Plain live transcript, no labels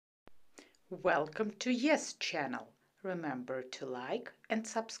Welcome to Yes channel. Remember to like and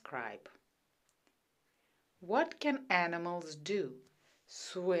subscribe. What can animals do?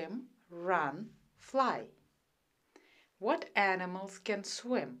 Swim, run, fly. What animals can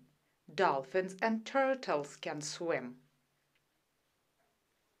swim? Dolphins and turtles can swim.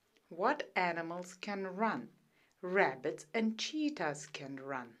 What animals can run? Rabbits and cheetahs can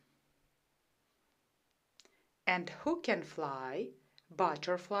run. And who can fly?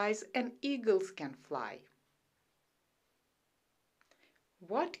 Butterflies and eagles can fly.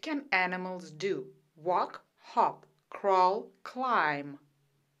 What can animals do? Walk, hop, crawl, climb.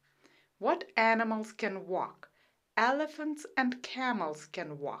 What animals can walk? Elephants and camels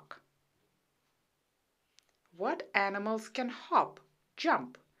can walk. What animals can hop,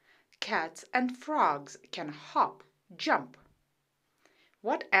 jump? Cats and frogs can hop, jump.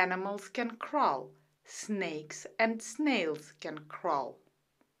 What animals can crawl? Snakes and snails can crawl.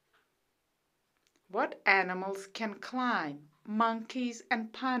 What animals can climb? Monkeys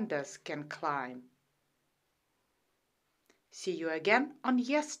and pandas can climb. See you again on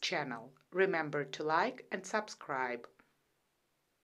Yes channel. Remember to like and subscribe.